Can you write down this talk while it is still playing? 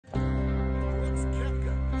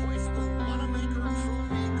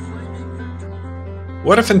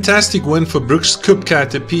What a fantastic win for Brooks Koepka at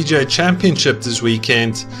the PGA Championship this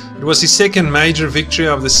weekend. It was his second major victory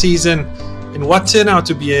of the season in what turned out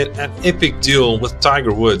to be an epic duel with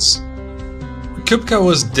Tiger Woods. Koepka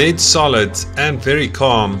was dead solid and very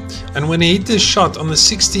calm, and when he hit his shot on the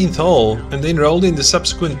 16th hole and then rolled in the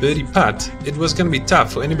subsequent birdie putt, it was going to be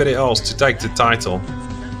tough for anybody else to take the title.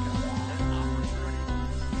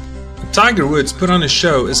 Tiger Woods put on a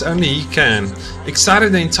show as only he can,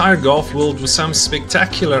 excited the entire golf world with some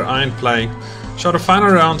spectacular iron play, shot a final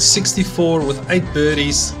round 64 with 8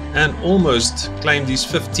 birdies and almost claimed his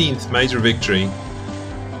 15th major victory.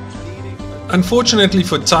 Unfortunately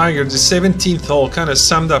for Tiger, the 17th hole kind of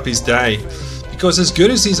summed up his day, because as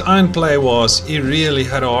good as his iron play was, he really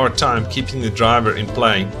had a hard time keeping the driver in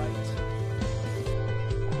play.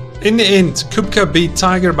 In the end, Koepka beat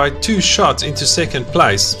Tiger by 2 shots into second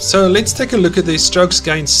place, so let's take a look at the strokes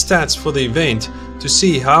gained stats for the event to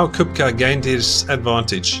see how Koepka gained his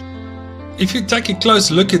advantage. If you take a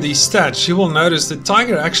close look at these stats, you will notice that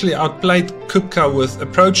Tiger actually outplayed Koepka with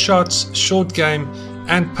approach shots, short game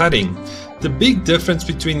and putting. The big difference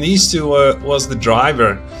between these two was the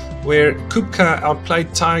driver, where Koepka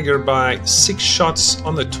outplayed Tiger by 6 shots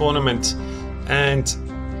on the tournament, and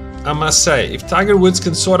I must say, if Tiger Woods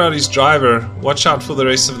can sort out his driver, watch out for the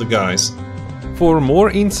rest of the guys. For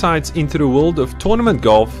more insights into the world of tournament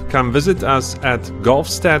golf, come visit us at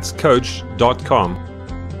golfstatscoach.com.